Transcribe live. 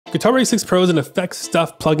Guitar Rig 6 Pro is an effects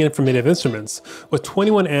stuff plugin from Native Instruments. With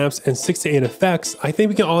 21 amps and 6 to 8 effects, I think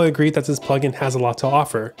we can all agree that this plugin has a lot to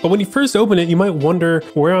offer. But when you first open it, you might wonder,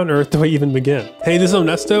 where on earth do I even begin? Hey, this is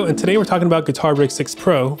Onesto, and today we're talking about Guitar Rig 6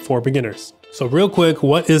 Pro for beginners. So real quick,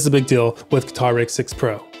 what is the big deal with Guitar Rig 6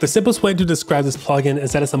 Pro? The simplest way to describe this plugin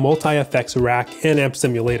is that it's a multi-effects rack and amp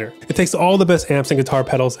simulator. It takes all the best amps and guitar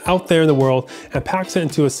pedals out there in the world and packs it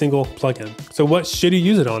into a single plugin. So what should you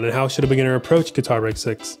use it on, and how should a beginner approach Guitar Rig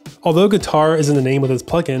 6? Although guitar is in the name of this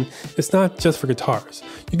plugin, it's not just for guitars.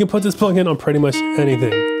 You can put this plugin on pretty much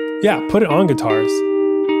anything. Yeah, put it on guitars.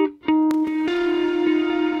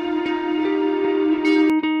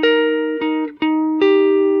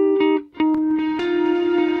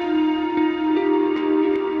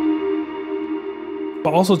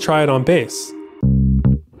 But also try it on bass.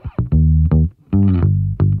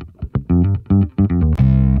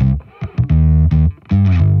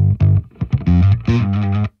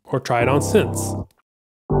 Or try it on synths.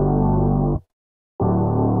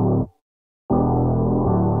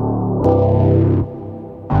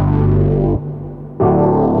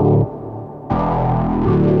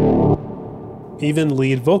 Even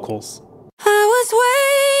lead vocals. I was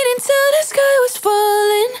waiting till the sky was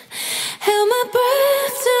falling, held my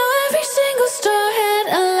breath till every single star had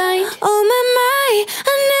aligned. Oh my,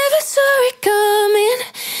 I never saw it coming.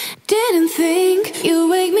 Didn't think you'd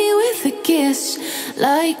wake me with a kiss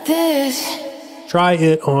like this. Try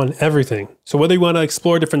it on everything. So whether you want to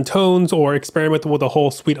explore different tones or experiment with a whole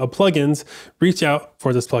suite of plugins, reach out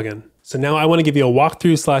for this plugin. So now I want to give you a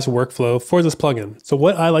walkthrough/workflow for this plugin. So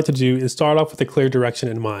what I like to do is start off with a clear direction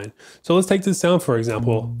in mind. So let's take this sound for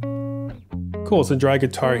example. Cool, it's a dry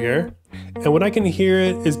guitar here. And what I can hear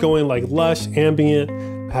it is going like lush, ambient,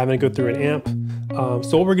 having to go through an amp.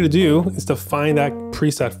 So what we're gonna do is to find that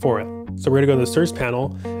preset for it. So we're gonna go to the search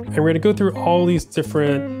panel and we're gonna go through all these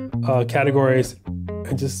different categories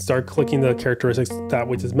and just start clicking the characteristics that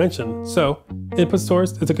we just mentioned. So input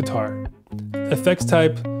source is a guitar. Effects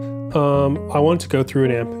type, I want to go through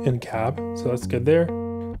an amp in cab, so that's good there.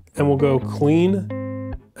 And we'll go clean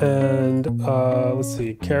and let's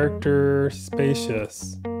see, character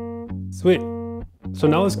spacious. Sweet. So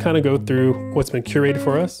now let's kind of go through what's been curated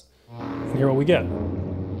for us and hear what we get.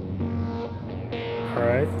 All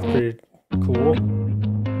right, pretty cool.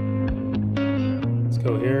 Let's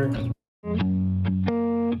go here.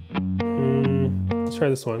 Let's try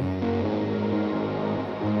this one.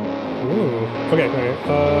 Ooh, okay.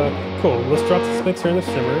 Cool. Let's drop this mix here in the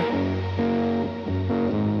shimmer.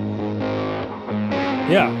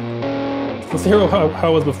 Yeah. Let's hear how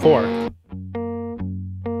it was before.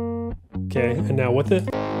 Okay, and now with it.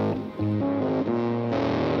 A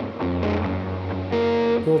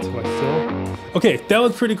little too much still. Okay, that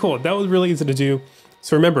was pretty cool. That was really easy to do.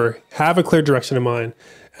 So remember, have a clear direction in mind.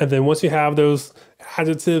 And then once you have those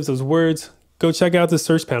adjectives, those words, go check out the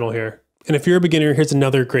search panel here. And if you're a beginner, here's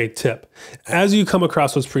another great tip. As you come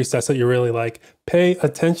across those presets that you really like, pay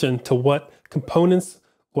attention to what components,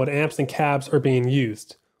 what amps and cabs are being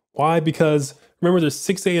used. Why? Because remember, there's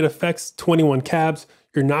 6 to 8 effects, 21 cabs.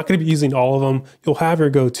 You're not going to be using all of them. You'll have your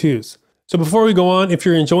go-tos. So before we go on, if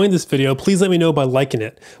you're enjoying this video, please let me know by liking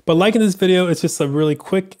it. By liking this video, it's just a really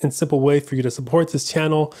quick and simple way for you to support this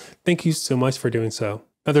channel. Thank you so much for doing so.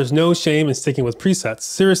 Now, there's no shame in sticking with presets.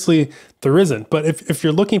 Seriously, there isn't. But if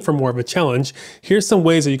you're looking for more of a challenge, here's some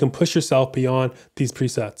ways that you can push yourself beyond these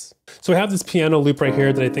presets. So I have this piano loop right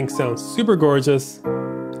here that I think sounds super gorgeous.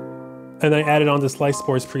 And I added on this Light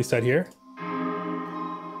Sports preset here.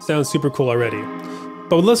 Sounds super cool already.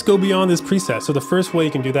 But let's go beyond this preset. So the first way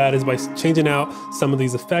you can do that is by changing out some of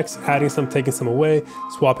these effects, adding some, taking some away,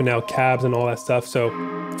 swapping out cabs and all that stuff. So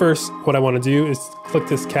first, what I want to do is click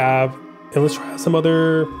this cab. And let's try some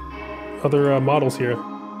other models here.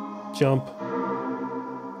 Jump.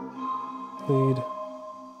 Lead.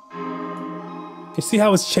 You see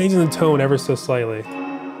how it's changing the tone ever so slightly.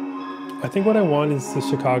 I think what I want is the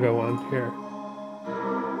Chicago one here.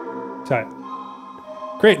 Tight.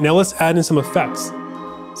 Great, now let's add in some effects.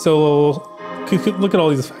 So look at all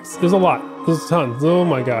these effects. There's a lot, there's tons, oh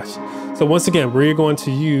my gosh. So once again, we're going to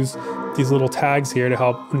use these little tags here to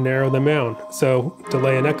help narrow them down. So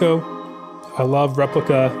delay and echo. I love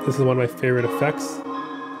replica. This is one of my favorite effects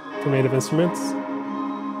from Native Instruments.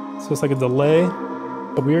 So it's like a delay,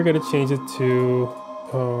 but we are going to change it to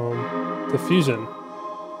diffusion.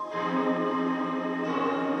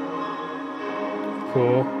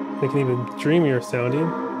 Cool. Make it even dreamier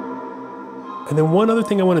sounding. And then one other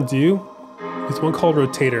thing I want to do is one called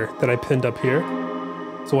rotator that I pinned up here.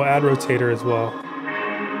 So we'll add rotator as well.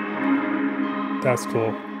 That's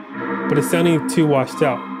cool. But it's sounding too washed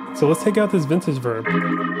out. So let's take out this vintage verb.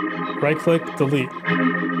 Right click, delete.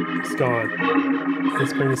 It's gone.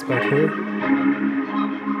 Let's bring this back here.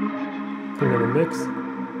 Bring in the mix.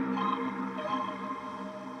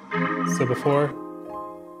 So before.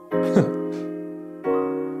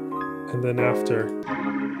 And then after.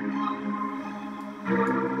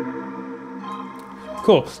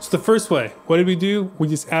 Cool. So the first way, what did we do? We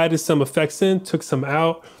just added some effects in, took some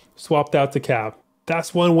out, swapped out the cab.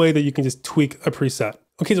 That's one way that you can just tweak a preset.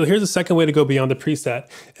 Okay, so here's the second way to go beyond the preset.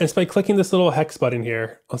 And it's by clicking this little hex button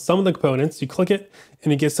here. On some of the components, you click it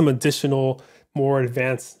and you get some additional, more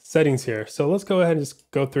advanced settings here. So let's go ahead and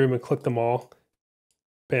just go through them and click them all.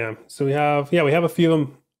 Bam. So we have a few of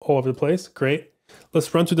them all over the place. Great.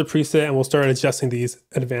 Let's run through the preset and we'll start adjusting these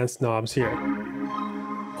advanced knobs here.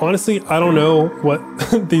 Honestly, I don't know what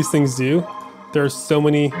these things do. There are so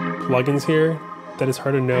many plugins here that it's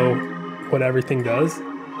hard to know what everything does.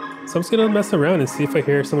 So I'm just gonna mess around and see if I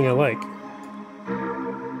hear something I like.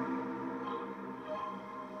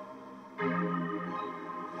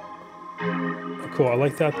 Cool, I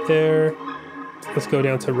like that there. Let's go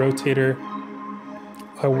down to rotator.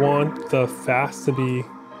 I want the fast to be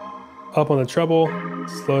up on the treble,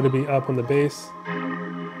 slow to be up on the bass.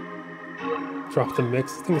 Drop the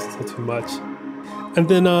mix, I think it's still too much. And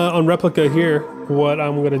then on replica here, what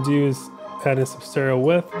I'm gonna do is add in some stereo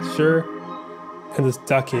width, sure, and this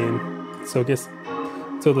ducking, so it gets,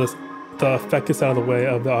 so the effect gets out of the way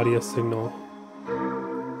of the audio signal.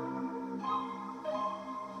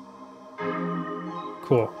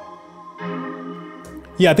 Cool.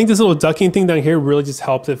 Yeah, I think this little ducking thing down here really just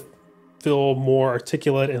helps it feel more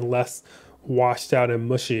articulate and less washed out and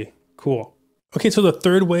mushy. Cool. Okay, so the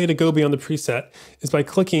third way to go beyond the preset is by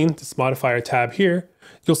clicking this modifier tab here.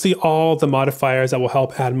 You'll see all the modifiers that will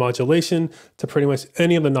help add modulation to pretty much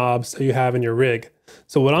any of the knobs that you have in your rig.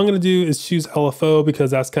 So what I'm gonna do is choose LFO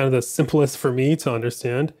because that's kind of the simplest for me to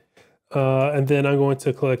understand. And then I'm going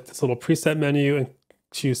to click this little preset menu and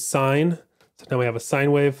choose sine. So now we have a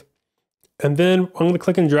sine wave. And then I'm gonna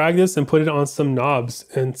click and drag this and put it on some knobs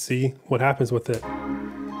and see what happens with it.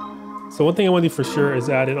 So one thing I want to do for sure is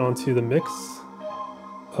add it onto the mix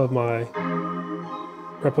of my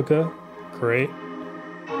replica. Great.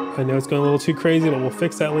 I know it's going a little too crazy, but we'll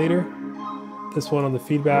fix that later. This one on the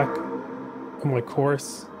feedback, on my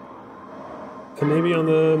chorus, and maybe on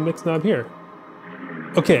the mix knob here.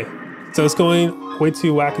 Okay, so it's going way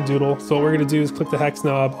too wackadoodle. So what we're gonna do is click the hex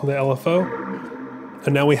knob on the LFO,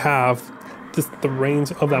 and now we have the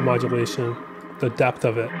range of that modulation, the depth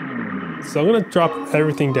of it. So I'm gonna drop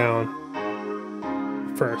everything down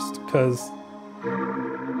first, because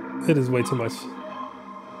it is way too much.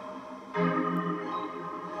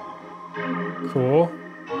 Cool.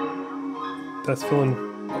 That's feeling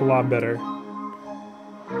a lot better.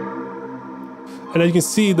 And as you can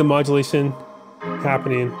see, the modulation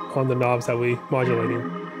happening on the knobs that we modulating.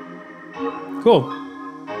 Cool.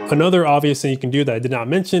 Another obvious thing you can do that I did not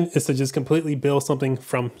mention is to just completely build something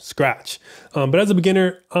from scratch. But as a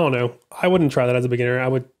beginner, I don't know, I wouldn't try that as a beginner. I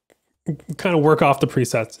would kind of work off the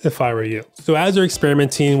presets if I were you. So as you're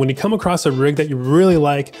experimenting, when you come across a rig that you really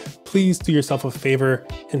like, please do yourself a favor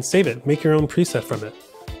and save it. Make your own preset from it.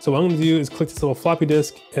 So what I'm gonna do is click this little floppy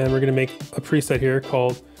disk and we're gonna make a preset here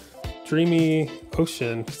called Dreamy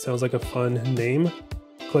Ocean. Sounds like a fun name.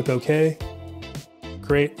 Click OK.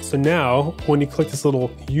 Great. So now when you click this little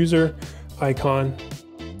user icon,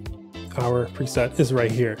 our preset is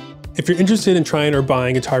right here. If you're interested in trying or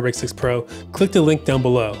buying Guitar Rig 6 Pro, click the link down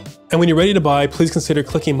below. And when you're ready to buy, please consider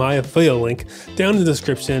clicking my affiliate link down in the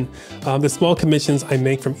description. The small commissions I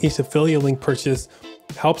make from each affiliate link purchase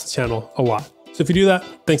helps the channel a lot. So if you do that,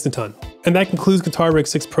 thanks a ton. And that concludes Guitar Rig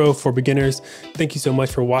 6 Pro for beginners. Thank you so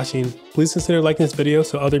much for watching. Please consider liking this video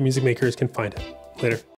so other music makers can find it. Later.